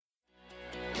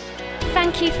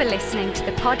Thank you for listening to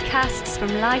the podcasts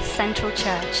from Life Central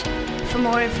Church. For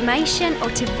more information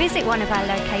or to visit one of our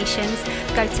locations,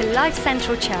 go to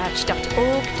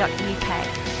lifecentralchurch.org.uk.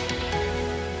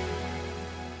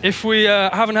 If we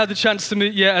haven't had the chance to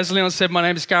meet yet, as Leon said, my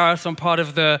name is Gareth. I'm part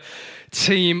of the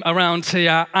team around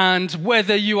here. And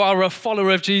whether you are a follower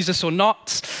of Jesus or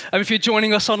not, if you're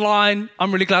joining us online,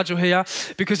 I'm really glad you're here,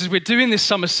 because as we're doing this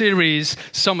summer series,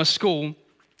 Summer School,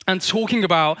 and talking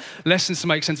about lessons to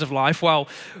make sense of life, well,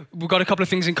 we've got a couple of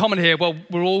things in common here. Well,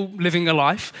 we're all living a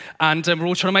life, and we're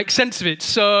all trying to make sense of it.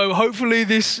 So hopefully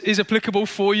this is applicable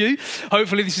for you.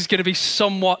 Hopefully this is going to be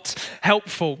somewhat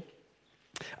helpful.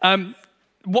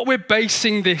 What we're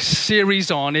basing this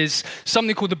series on is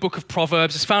something called the Book of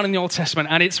Proverbs. It's found in the Old Testament,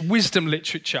 and it's wisdom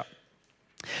literature.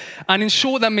 And in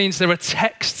short, that means there are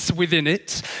texts within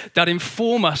it that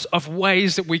inform us of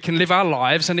ways that we can live our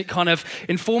lives, and it kind of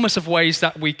informs us of ways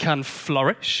that we can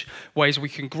flourish, ways we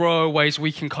can grow, ways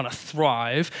we can kind of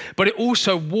thrive. But it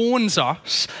also warns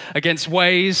us against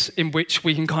ways in which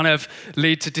we can kind of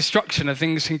lead to destruction and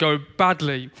things can go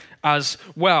badly as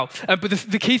well. But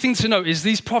the key thing to note is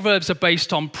these proverbs are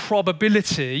based on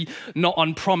probability, not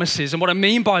on promises. And what I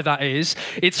mean by that is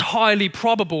it's highly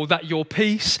probable that your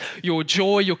peace, your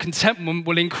joy, your contentment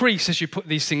will increase as you put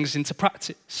these things into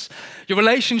practice. Your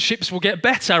relationships will get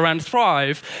better and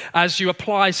thrive as you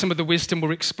apply some of the wisdom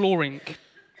we're exploring.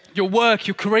 Your work,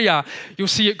 your career, you'll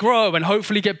see it grow and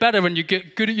hopefully get better and you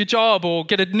get good at your job or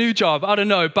get a new job. I don't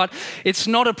know, but it's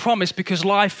not a promise because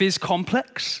life is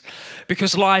complex,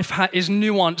 because life is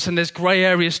nuanced and there's gray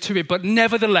areas to it. But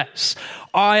nevertheless,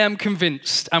 I am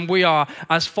convinced, and we are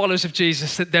as followers of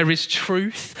Jesus, that there is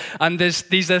truth and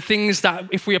these are things that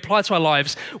if we apply to our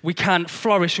lives, we can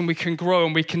flourish and we can grow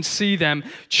and we can see them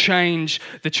change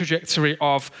the trajectory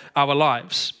of our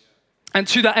lives. And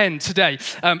to that end, today,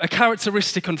 a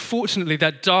characteristic, unfortunately,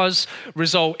 that does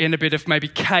result in a bit of maybe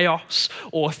chaos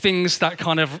or things that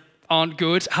kind of aren't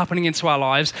good happening into our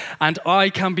lives, and I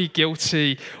can be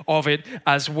guilty of it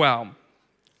as well.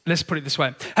 Let's put it this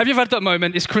way. Have you ever had that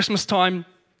moment? It's Christmas time,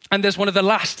 and there's one of the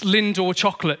last Lindor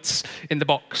chocolates in the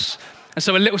box. And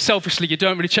so a little selfishly, you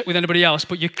don't really check with anybody else,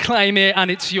 but you claim it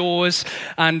and it's yours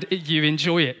and you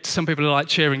enjoy it. Some people are like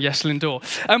cheering, yes, Lindor.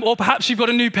 Or perhaps you've got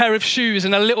a new pair of shoes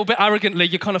and a little bit arrogantly,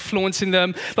 you're kind of flaunting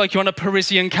them like you're on a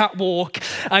Parisian catwalk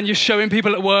and you're showing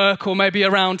people at work or maybe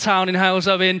around town in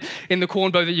Halesville in the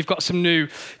Cornbow that you've got some new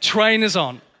trainers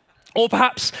on. Or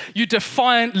perhaps you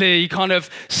defiantly kind of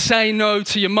say no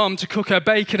to your mum to cook her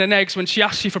bacon and eggs when she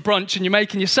asks you for brunch and you're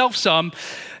making yourself some.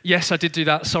 Yes, I did do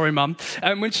that. Sorry, Mum.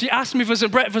 And when she asked me for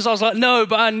some breakfast, I was like, no,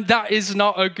 but that is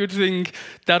not a good thing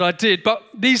that I did. But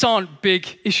these aren't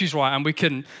big issues, right? And we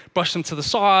can brush them to the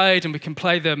side and we can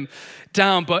play them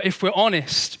down. But if we're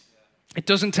honest, it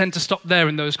doesn't tend to stop there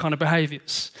in those kind of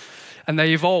behaviors. And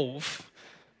they evolve.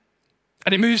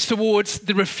 And it moves towards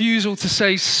the refusal to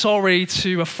say sorry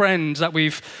to a friend that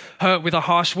we've hurt with a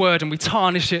harsh word and we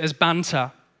tarnish it as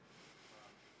banter.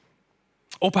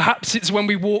 Or perhaps it's when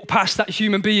we walk past that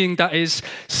human being that is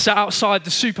sat outside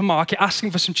the supermarket asking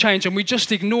for some change and we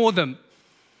just ignore them.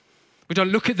 We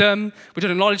don't look at them, we don't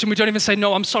acknowledge them, we don't even say,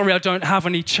 no, I'm sorry, I don't have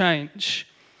any change.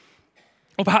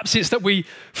 Or perhaps it's that we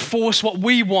force what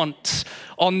we want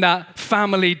on that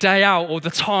family day out or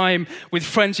the time with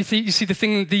friends. You see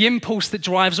the impulse that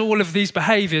drives all of these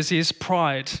behaviors is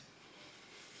pride.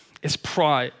 It's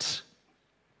pride.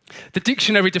 The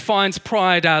dictionary defines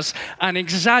pride as an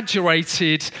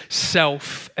exaggerated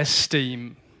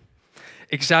self-esteem.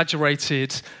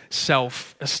 Exaggerated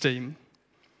self-esteem.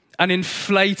 An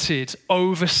inflated,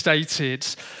 overstated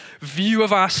view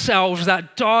of ourselves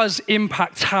that does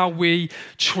impact how we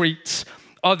treat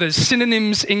others.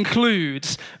 Synonyms include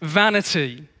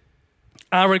vanity,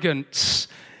 arrogance,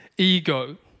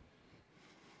 ego.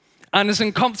 And as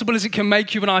uncomfortable as it can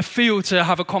make you and I feel to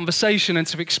have a conversation and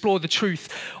to explore the truth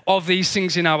of these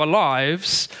things in our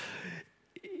lives,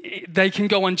 they can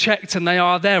go unchecked and they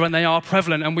are there and they are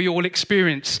prevalent and we all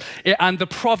experience it. And the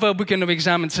proverb we're going to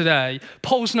examine today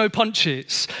pulls no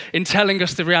punches in telling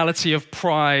us the reality of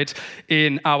pride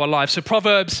in our lives. So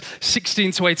Proverbs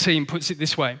 16-18 puts it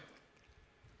this way,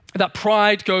 that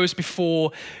pride goes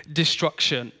before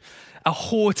destruction. A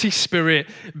haughty spirit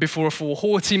before a fall.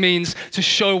 Haughty means to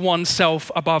show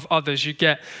oneself above others. You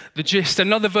get the gist.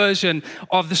 Another version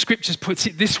of the scriptures puts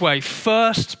it this way,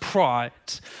 first pride,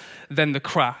 then the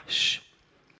crash.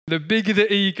 The bigger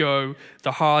the ego,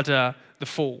 the harder the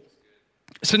fall.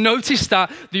 So notice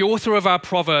that the author of our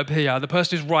proverb here, the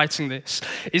person who's writing this,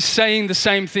 is saying the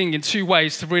same thing in two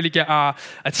ways to really get our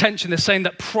attention. They're saying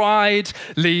that pride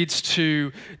leads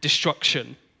to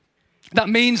destruction. That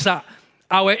means that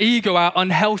Our ego, our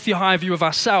unhealthy high view of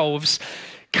ourselves,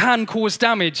 can cause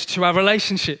damage to our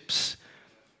relationships,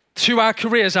 to our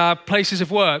careers, our places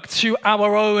of work, to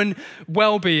our own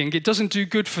well-being. It doesn't do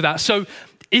good for that. So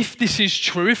if this is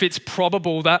true, if it's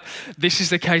probable that this is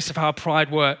the case of how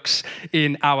pride works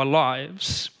in our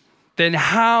lives, then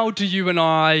how do you and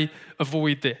I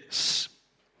avoid this?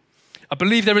 I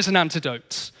believe there is an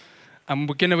antidote, and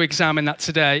we're going to examine that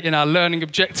today in our learning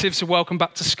objective. So welcome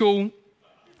back to school.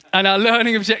 And our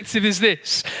learning objective is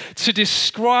this: to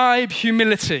describe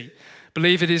humility. I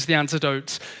believe it is the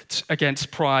antidote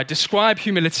against pride. Describe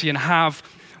humility and have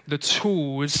the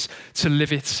tools to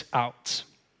live it out.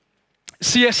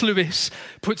 C.S. Lewis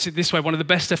puts it this way, one of the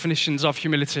best definitions of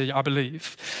humility, I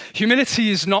believe.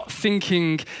 Humility is not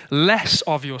thinking less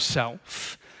of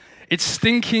yourself. It's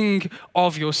thinking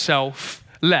of yourself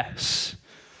less.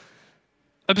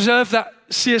 Observe that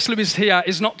C.S. Lewis here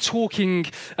is not talking,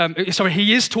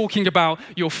 he is talking about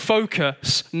your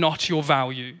focus, not your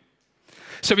value.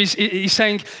 So he's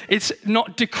saying it's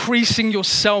not decreasing your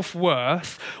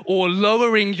self-worth or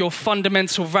lowering your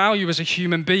fundamental value as a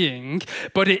human being,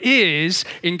 but it is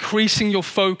increasing your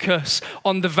focus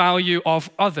on the value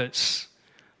of others.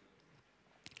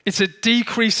 It's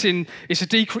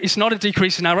not a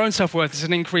decrease in our own self-worth, it's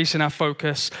an increase in our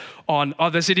focus on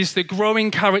others. It is the growing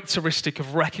characteristic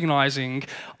of recognizing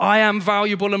I am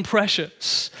valuable and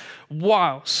precious,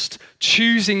 whilst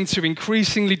choosing to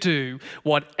increasingly do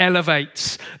what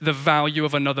elevates the value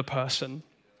of another person.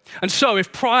 And so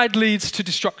if pride leads to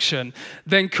destruction,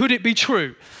 then could it be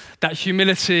true that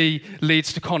humility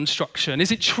leads to construction?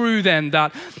 Is it true then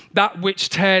that that which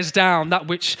tears down, that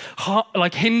which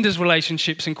hinders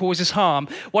relationships and causes harm,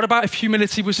 what about if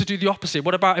humility was to do the opposite?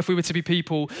 What about if we were to be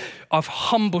people of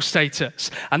humble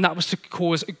status and that was to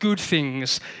cause good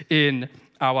things in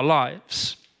our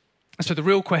lives? And so the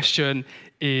real question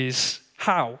is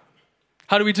how?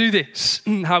 How do we do this?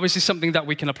 How is this something that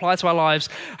we can apply to our lives?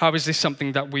 How is this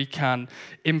something that we can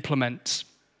implement?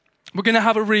 We're going to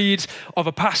have a read of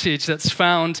a passage that's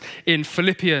found in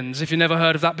Philippians. If you've never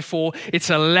heard of that before, it's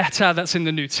a letter that's in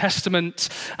the New Testament.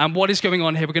 And what is going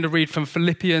on here? We're going to read from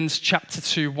Philippians chapter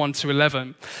 2, 1 to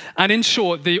 11. And in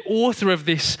short, the author of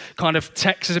this kind of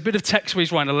text, there's a bit of text where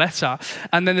he's writing a letter,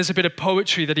 and then there's a bit of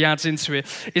poetry that he adds into it,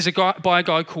 is by a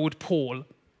guy called Paul.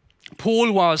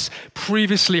 Paul was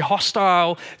previously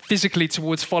hostile physically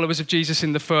towards followers of Jesus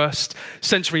in the first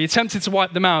century. He attempted to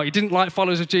wipe them out. He didn't like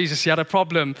followers of Jesus. He had a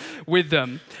problem with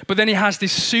them. But then he has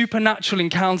this supernatural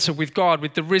encounter with God,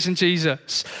 with the risen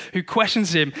Jesus, who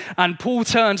questions him. And Paul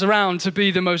turns around to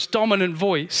be the most dominant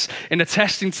voice in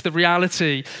attesting to the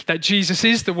reality that Jesus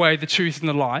is the way, the truth, and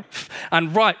the life,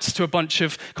 and writes to a bunch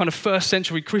of kind of first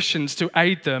century Christians to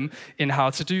aid them in how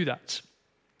to do that.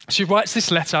 She writes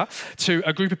this letter to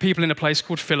a group of people in a place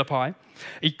called Philippi.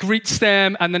 He greets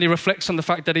them, and then he reflects on the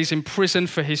fact that he's in prison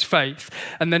for his faith.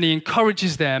 And then he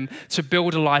encourages them to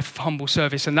build a life of humble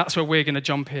service. And that's where we're going to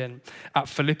jump in at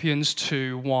Philippians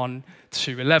 2, 1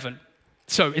 to 11.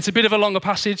 So it's a bit of a longer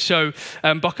passage, so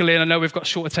buckle in. I know we've got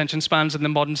short attention spans in the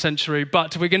modern century,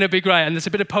 but we're going to be great. And there's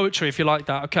a bit of poetry if you like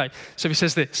that. Okay, so he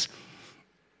says this.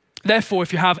 Therefore,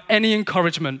 if you have any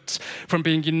encouragement from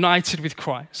being united with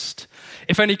Christ,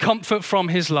 if any comfort from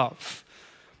his love,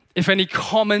 if any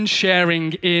common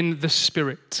sharing in the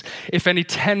Spirit, if any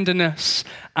tenderness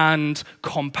and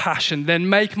compassion, then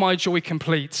make my joy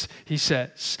complete, he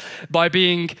says, by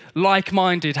being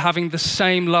like-minded, having the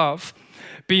same love,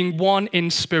 being one in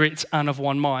spirit and of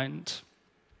one mind.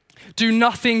 Do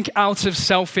nothing out of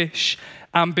selfish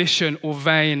ambition or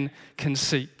vain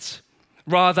conceit.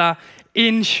 Rather,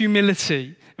 in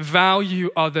humility, value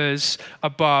others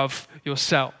above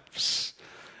yourselves.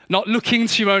 Not looking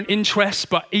to your own interests,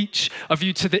 but each of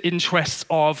you to the interests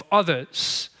of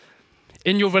others.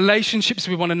 In your relationships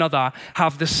with one another,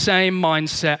 have the same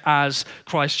mindset as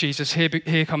Christ Jesus.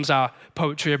 Here comes our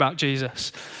poetry about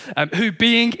Jesus. Who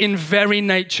being in very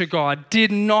nature God,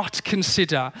 did not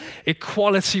consider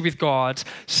equality with God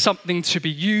something to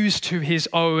be used to his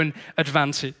own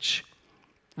advantage.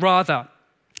 Rather,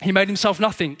 he made himself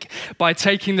nothing by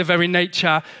taking the very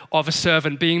nature of a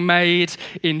servant, being made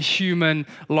in human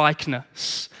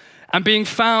likeness. And being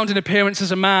found in appearance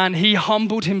as a man, he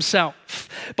humbled himself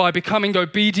by becoming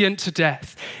obedient to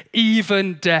death,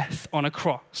 even death on a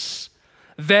cross.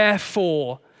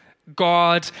 Therefore,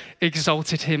 God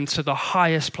exalted him to the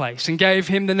highest place and gave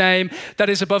him the name that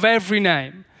is above every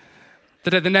name,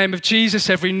 that at the name of Jesus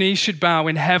every knee should bow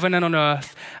in heaven and on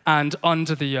earth and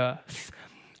under the earth,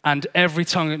 and every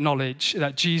tongue acknowledge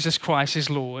that Jesus Christ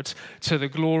is Lord, to the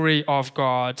glory of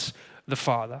God the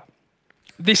Father.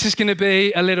 this is going to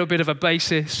be a little bit of a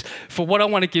basis for what I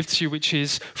want to give to you, which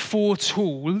is 4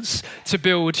 tools to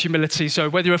build humility. So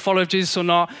whether you're a follower of Jesus or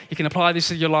not, you can apply this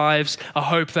to your lives. I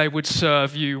hope they would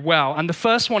serve you well. And the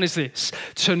first one is this: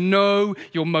 to know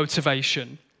your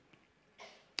motivation.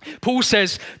 Paul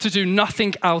says to do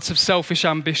nothing out of selfish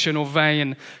ambition or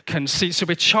vain conceit. So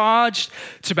we're charged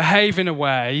to behave in a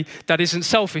way that isn't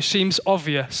selfish. Seems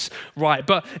obvious, right?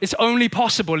 But it's only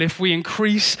possible if we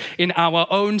increase in our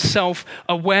own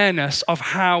self-awareness of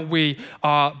how we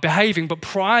are behaving. But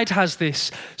pride has this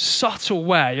subtle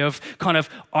way of kind of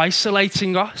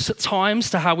isolating us at times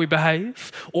to how we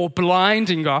behave, or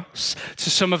blinding us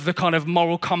to some of the kind of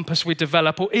moral compass we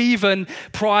develop, or even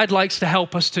pride likes to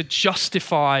help us to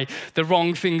justify the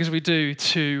wrong things we do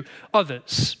to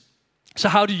others. So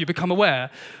how do you become aware?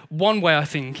 One way, I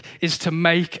think, is to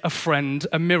make a friend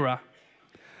a mirror.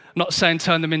 I'm not saying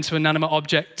turn them into inanimate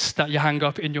objects that you hang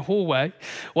up in your hallway.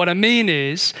 What I mean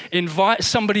is invite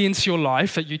somebody into your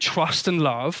life that you trust and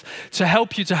love to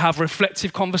help you to have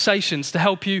reflective conversations, to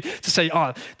help you to say,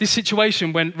 this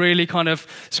situation went really kind of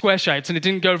square-shaped and it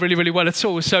didn't go really, really well at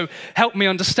all. So help me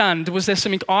understand, was there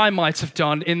something I might have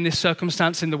done in this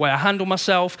circumstance, in the way I handle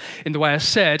myself, in the way I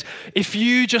said? If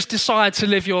you just decide to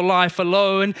live your life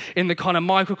alone in the kind of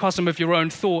microcosm of your own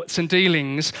thoughts and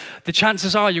dealings, the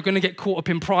chances are you're going to get caught up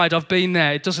in pride. I've been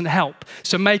there. It doesn't help.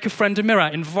 So make a friend a mirror.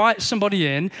 Invite somebody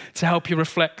in to help you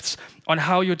reflect on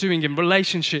how you're doing in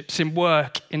relationships, in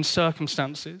work, in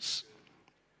circumstances.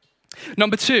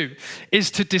 Number 2 is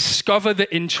to discover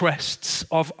the interests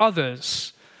of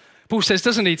others. Paul says,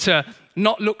 doesn't he, to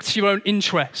not look to your own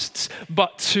interests,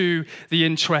 but to the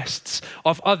interests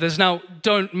of others. Now,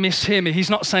 don't mishear me. He's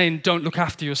not saying don't look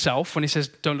after yourself when he says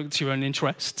don't look to your own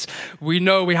interests. We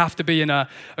know we have to be in a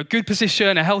good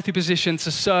position, a healthy position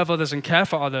to serve others and care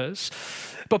for others.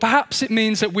 But perhaps it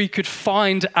means that we could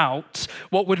find out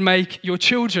what would make your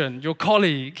children, your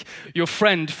colleague, your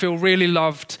friend feel really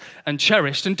loved and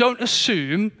cherished. And don't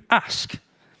assume, ask.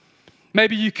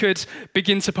 Maybe you could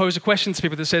begin to pose a question to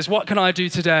people that says, what can I do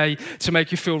today to make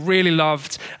you feel really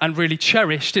loved and really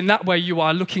cherished? In that way, you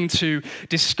are looking to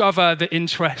discover the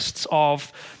interests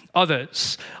of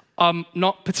others. I'm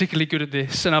not particularly good at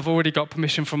this, and I've already got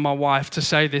permission from my wife to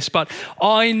say this, but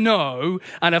I know,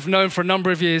 and I've known for a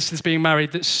number of years since being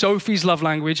married, that Sophie's love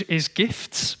language is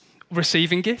gifts,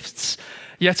 receiving gifts.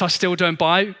 Yet I still don't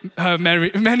buy her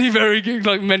many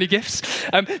gifts.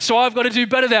 So I've got to do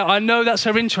better there. I know that's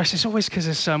her interest. It's always because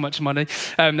there's so much money.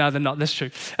 No, they're not. That's true.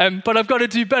 But I've got to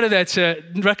do better there to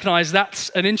recognize that's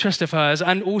an interest of hers,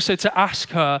 and also to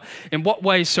ask her, in what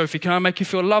ways, Sophie, can I make you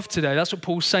feel loved today? That's what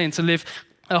Paul's saying. To live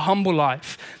a humble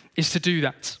life is to do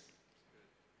that.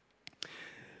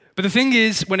 But the thing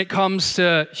is, when it comes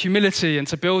to humility and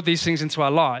to build these things into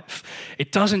our life,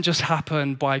 it doesn't just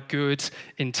happen by good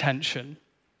intention.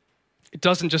 It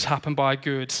doesn't just happen by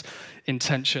good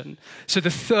intention. So the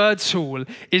third tool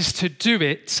is to do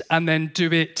it and then do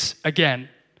it again.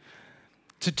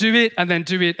 To do it and then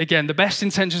do it again. The best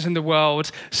intentions in the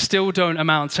world still don't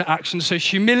amount to action. So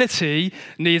humility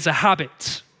needs a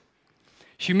habit.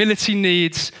 Humility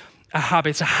needs a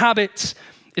habit. A habit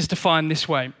is defined this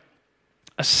way: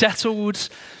 a settled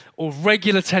or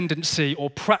regular tendency or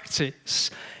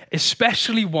practice,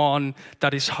 especially one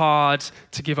that is hard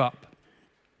to give up.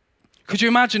 Could you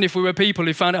imagine if we were people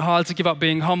who found it hard to give up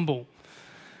being humble?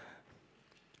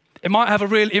 It might have a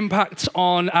real impact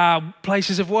on our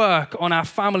places of work, on our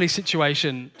family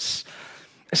situations.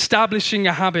 Establishing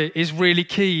a habit is really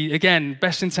key. Again,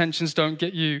 best intentions don't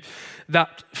get you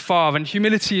that far. And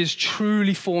humility is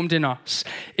truly formed in us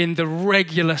in the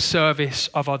regular service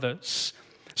of others.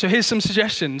 So here's some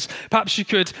suggestions. Perhaps you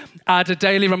could add a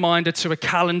daily reminder to a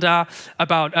calendar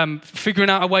about figuring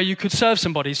out a way you could serve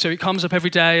somebody. So it comes up every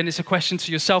day and it's a question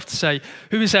to yourself to say,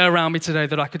 who is there around me today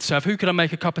that I could serve? Who could I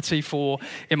make a cup of tea for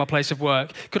in my place of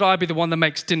work? Could I be the one that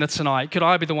makes dinner tonight? Could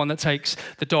I be the one that takes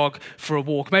the dog for a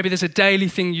walk? Maybe there's a daily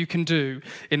thing you can do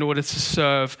in order to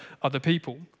serve other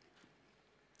people.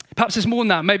 Perhaps there's more than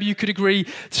that. Maybe you could agree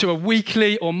to a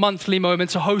weekly or monthly moment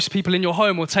to host people in your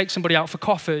home or take somebody out for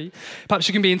coffee. Perhaps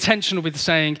you can be intentional with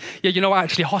saying, yeah, you know what,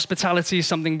 actually hospitality is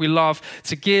something we love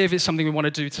to give. It's something we want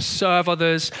to do to serve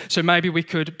others. So maybe we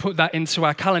could put that into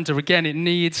our calendar. Again, it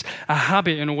needs a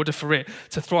habit in order for it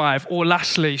to thrive. Or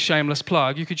lastly, shameless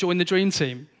plug, you could join the dream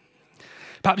team.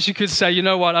 Perhaps you could say, you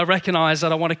know what, I recognize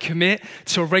that I want to commit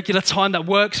to a regular time that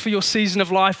works for your season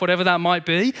of life, whatever that might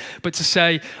be, but to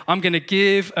say, I'm going to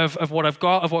give of what I've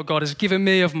got, of what God has given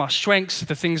me, of my strengths,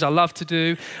 the things I love to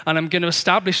do, and I'm going to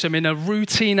establish them in a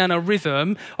routine and a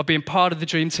rhythm of being part of the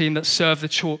dream team that serve the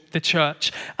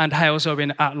church and Hales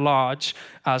Owen at large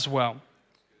as well.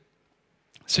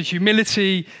 So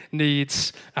humility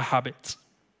needs a habit.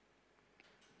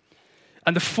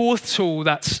 And the fourth tool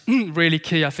that's really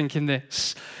key, I think, in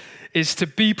this is to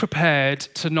be prepared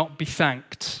to not be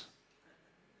thanked.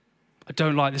 I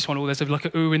don't like this one. Oh, there's like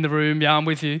a ooh in the room. Yeah, I'm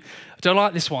with you. I don't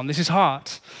like this one. This is hard.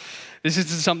 This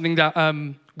is something that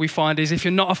we find is if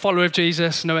you're not a follower of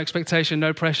Jesus, no expectation,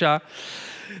 no pressure.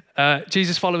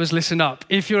 Jesus followers, listen up.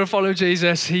 If you're a follower of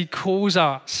Jesus, he calls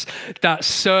us that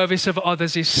service of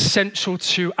others is central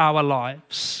to our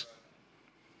lives.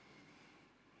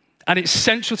 And it's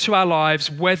central to our lives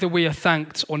whether we are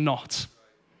thanked or not.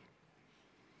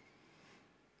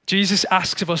 Jesus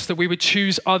asks of us that we would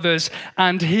choose others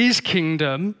and his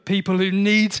kingdom, people who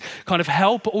need kind of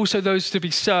help, but also those to be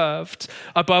served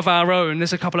above our own.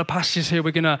 There's a couple of passages here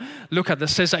we're going to look at that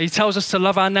says that he tells us to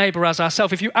love our neighbor as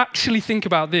ourselves. If you actually think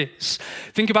about this,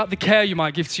 think about the care you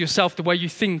might give to yourself, the way you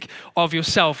think of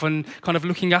yourself and kind of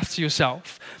looking after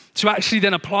yourself. To actually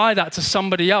then apply that to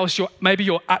somebody else, maybe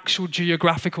your actual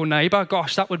geographical neighbor.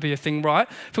 Gosh, that would be a thing, right?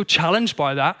 I feel challenged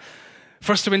by that.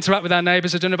 For us to interact with our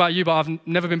neighbours, I don't know about you, but I've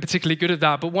never been particularly good at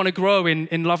that, but want to grow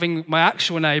in loving my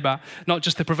actual neighbour, not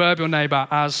just the proverbial neighbour,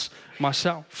 as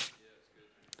myself.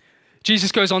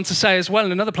 Jesus goes on to say as well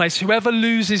in another place, whoever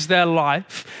loses their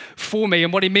life for me,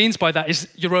 and what he means by that is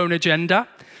your own agenda.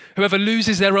 Whoever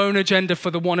loses their own agenda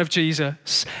for the one of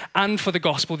Jesus and for the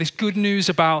gospel, this good news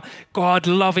about God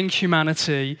loving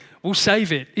humanity, will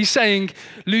save it. He's saying,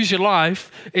 lose your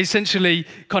life, essentially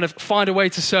kind of find a way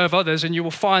to serve others, and you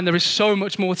will find there is so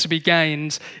much more to be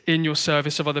gained in your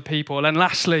service of other people. And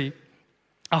lastly,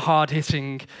 a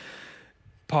hard-hitting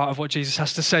part of what Jesus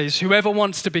has to say is, whoever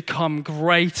wants to become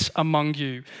great among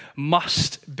you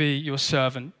must be your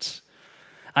servant.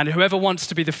 And whoever wants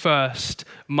to be the first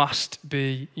must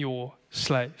be your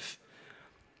slave.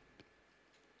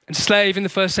 And slave in the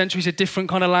first century is a different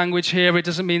kind of language here. It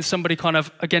doesn't mean somebody kind of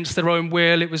against their own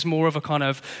will. It was more of a kind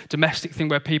of domestic thing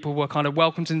where people were kind of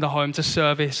welcomed in the home to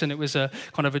service, and it was a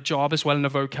kind of a job as well and a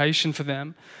vocation for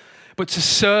them. But to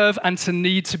serve and to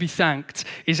need to be thanked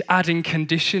is adding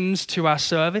conditions to our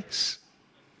service.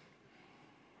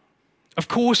 Of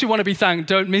course you want to be thanked,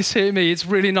 don't mishear me, it's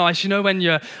really nice. You know when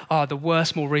you're, the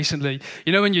worst more recently,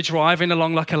 you know when you're driving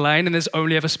along like a lane and there's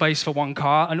only ever space for one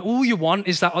car and all you want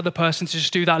is that other person to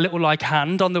just do that little like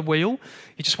hand on the wheel.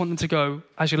 You just want them to go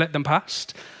as you let them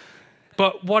past.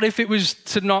 But what if it was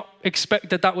to not expect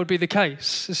that that would be the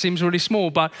case? It seems really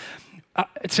small, but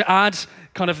to add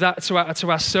kind of that to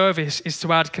our service is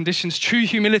to add conditions. True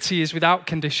humility is without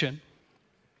condition.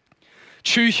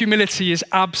 True humility is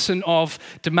absent of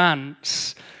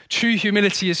demands. True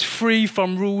humility is free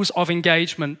from rules of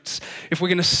engagement. If we're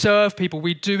going to serve people,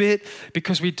 we do it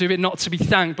because we do it not to be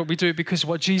thanked, but we do it because of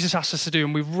what Jesus asks us to do,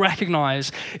 and we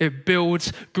recognize it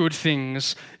builds good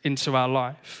things into our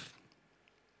life.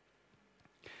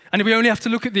 And we only have to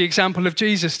look at the example of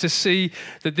Jesus to see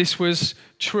that this was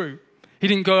true. He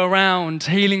didn't go around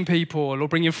healing people or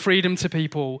bringing freedom to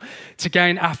people to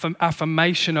gain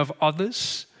affirmation of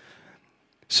others.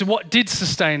 So what did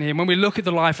sustain him? When we look at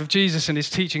the life of Jesus and his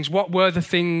teachings, what were the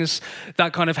things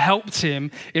that kind of helped him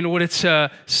in order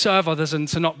to serve others and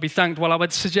to not be thanked? Well, I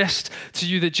would suggest to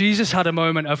you that Jesus had a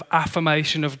moment of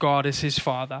affirmation of God as his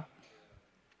Father.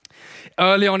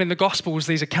 Early on in the Gospels,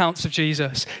 these accounts of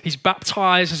Jesus, he's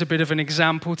baptized as a bit of an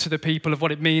example to the people of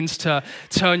what it means to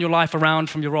turn your life around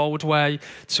from your old way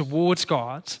towards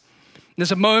God.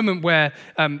 There's a moment where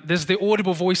there's the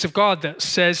audible voice of God that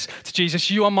says to Jesus,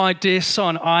 "You are my dear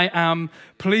son, I am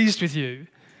pleased with you."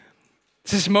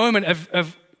 It's this moment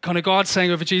of kind of God saying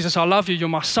over Jesus, "I love you, you're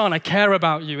my son, I care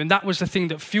about you." And that was the thing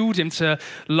that fueled him to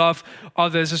love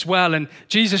others as well. And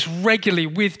Jesus regularly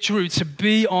withdrew to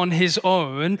be on his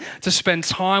own, to spend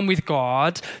time with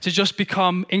God, to just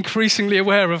become increasingly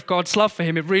aware of God's love for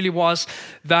him. It really was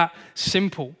that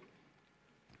simple.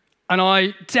 And I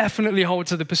definitely hold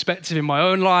to the perspective in my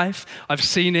own life. I've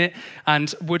seen it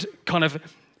and would kind of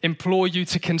implore you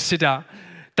to consider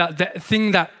that the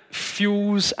thing that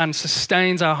fuels and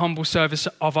sustains our humble service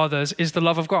of others is the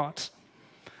love of God.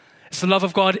 It's the love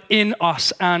of God in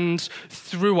us and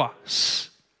through us.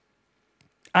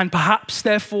 And perhaps,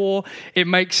 therefore, it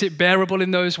makes it bearable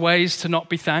in those ways to not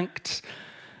be thanked.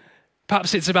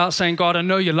 Perhaps it's about saying, "God, I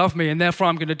know you love me, and therefore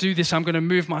I'm going to do this. I'm going to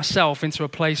move myself into a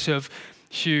place of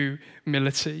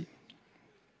humility."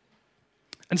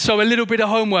 And so a little bit of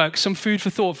homework, some food for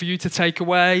thought for you to take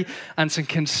away and to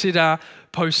consider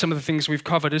post some of the things we've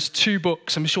covered. There's 2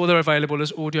 books. I'm sure they're available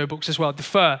as audio books as well. The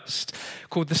first,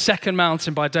 called The Second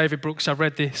Mountain by David Brooks. I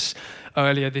read this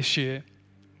earlier this year.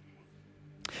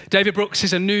 David Brooks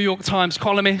is a New York Times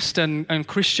columnist and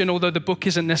Christian, although the book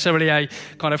isn't necessarily a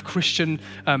kind of Christian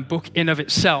book in of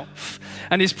itself.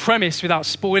 And his premise, without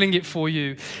spoiling it for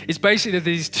you, is basically that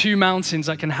these two mountains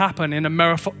that can happen in a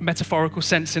metaphorical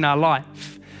sense in our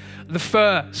life. The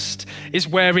first is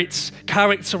where it's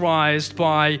characterized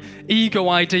by ego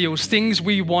ideals, things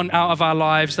we want out of our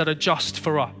lives that are just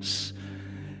for us.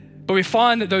 But we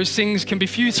find that those things can be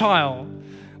futile.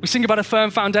 We sing about a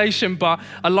firm foundation, but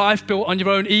a life built on your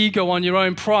own ego, on your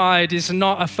own pride, is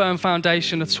not a firm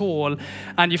foundation at all.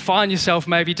 And you find yourself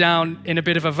maybe down in a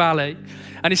bit of a valley.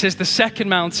 And he says the second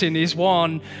mountain is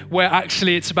one where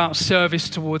actually it's about service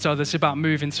towards others, about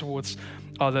moving towards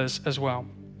others as well.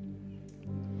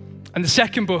 And the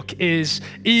second book is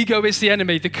Ego is the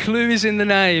Enemy. The clue is in the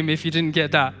name, if you didn't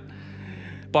get that,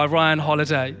 by Ryan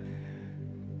Holiday.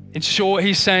 In short,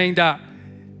 he's saying that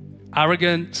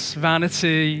arrogance,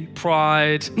 vanity,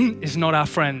 pride is not our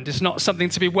friend. It's not something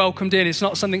to be welcomed in. It's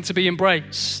not something to be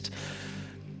embraced.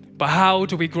 But how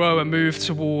do we grow and move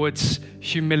towards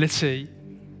humility?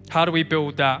 How do we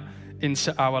build that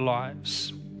into our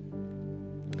lives?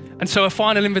 And so a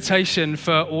final invitation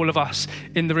for all of us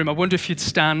in the room. I wonder if you'd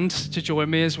stand to join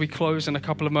me as we close in a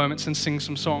couple of moments and sing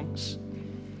some songs.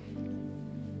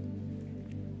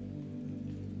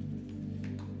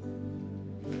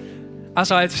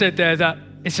 As I had said there, that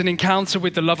it's an encounter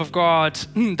with the love of God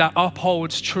that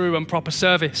upholds true and proper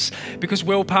service, because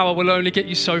willpower will only get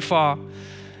you so far.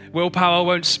 Willpower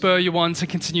won't spur you on to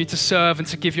continue to serve and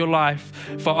to give your life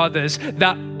for others.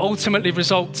 That ultimately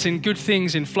results in good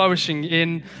things, in flourishing,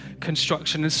 in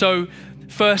construction. And so,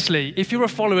 firstly, if you're a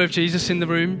follower of Jesus in the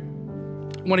room,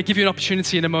 I want to give you an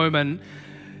opportunity in a moment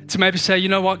to maybe say, you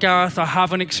know what, Gareth, I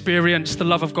haven't experienced the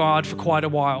love of God for quite a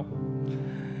while.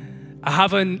 I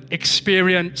haven't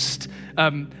experienced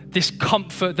this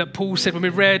comfort that Paul said when we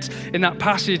read in that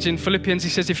passage in Philippians. He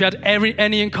says, if you had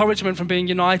any encouragement from being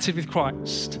united with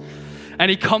Christ,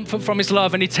 any comfort from his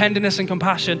love, any tenderness and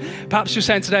compassion, perhaps you're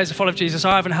saying today as a follower of Jesus,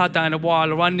 I haven't had that in a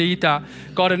while, or I need that.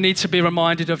 God, I need to be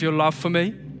reminded of your love for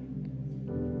me.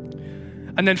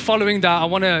 And then following that, I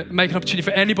want to make an opportunity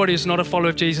for anybody who's not a follower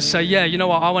of Jesus, say, yeah, you know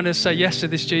what, I want to say yes to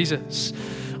this Jesus.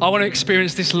 I want to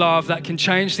experience this love that can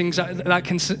change things, that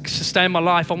can sustain my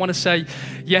life. I want to say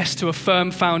yes to a firm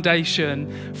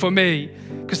foundation for me,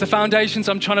 because the foundations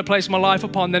I'm trying to place my life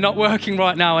upon, they're not working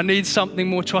right now. I need something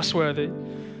more trustworthy.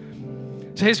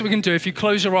 So here's what we can do. If you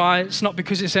close your eyes, it's not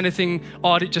because it's anything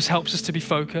odd, it just helps us to be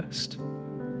focused.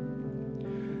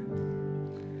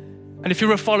 And if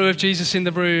you're a follower of Jesus in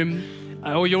the room,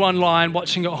 or you're online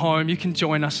watching at home, you can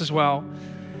join us as well.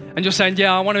 And you're saying,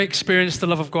 yeah, I want to experience the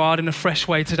love of God in a fresh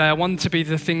way today. I want it to be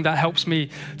the thing that helps me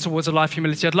towards a life of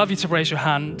humility. I'd love you to raise your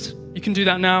hand. You can do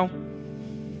that now.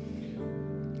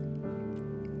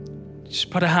 Just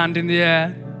put a hand in the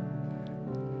air.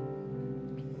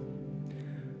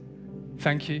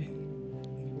 Thank you.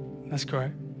 That's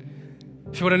great.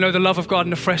 If you want to know the love of God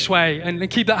in a fresh way, and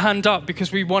keep that hand up,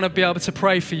 because we want to be able to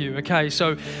pray for you, okay?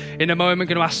 So in a moment, I'm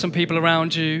going to ask some people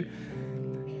around you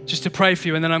just to pray for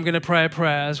you, and then I'm going to pray a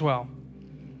prayer as well.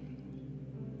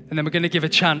 And then we're going to give a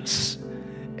chance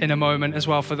in a moment as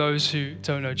well for those who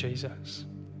don't know Jesus.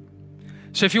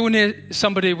 So if you're near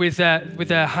somebody with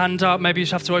their hand up, maybe you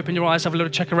just have to open your eyes, have a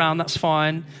little check around, that's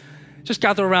fine. Just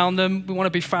gather around them. We want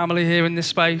to be family here in this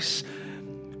space.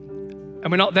 And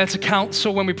we're not there to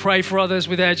counsel when we pray for others.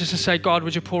 We're there just to say, God,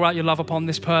 would you pour out your love upon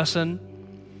this person?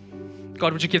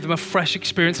 God, would you give them a fresh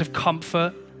experience of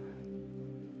comfort?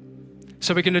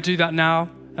 So we're going to do that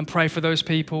now and pray for those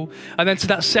people. And then to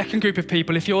that second group of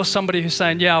people, if you're somebody who's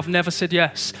saying, yeah, I've never said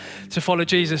yes to follow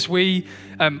Jesus,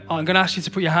 I'm going to ask you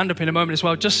to put your hand up in a moment as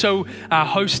well, just so our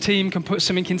host team can put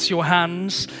something into your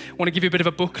hands. I want to give you a bit of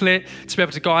a booklet to be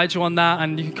able to guide you on that,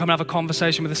 and you can come and have a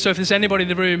conversation with us. So if there's anybody in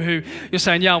the room who you're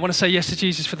saying, yeah, I want to say yes to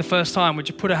Jesus for the first time, would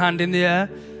you put a hand in the air?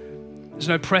 There's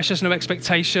no pressure, there's no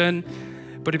expectation,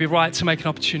 but it'd be right to make an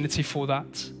opportunity for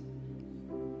that.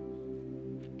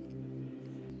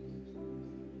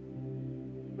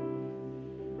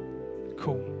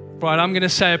 Cool. Right, I'm going to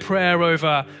say a prayer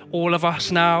over all of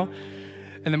us now,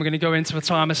 and then we're going to go into a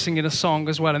time of singing a song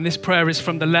as well. And this prayer is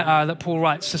from the letter that Paul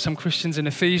writes to some Christians in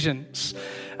Ephesians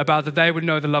about that they would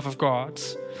know the love of God.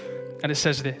 And it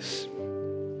says this: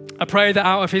 I pray that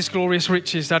out of his glorious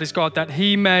riches, that is God, that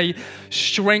he may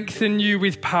strengthen you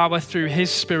with power through his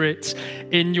Spirit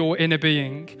in your inner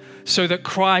being, so that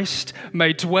Christ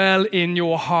may dwell in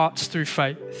your hearts through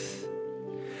faith.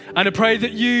 And I pray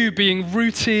that you, being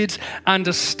rooted and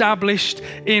established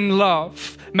in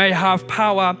love, may have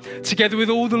power, together with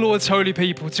all the Lord's holy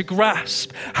people, to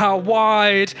grasp how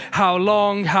wide, how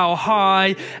long, how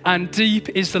high and deep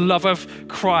is the love of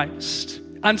Christ.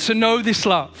 And to know this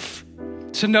love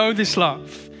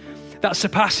that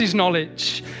surpasses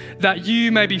knowledge, that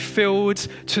you may be filled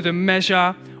to the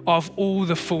measure of all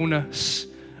the fullness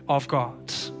of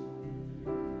God.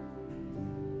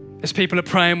 As people are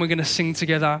praying, we're going to sing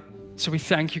together. So we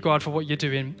thank you, God, for what you're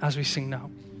doing as we sing now.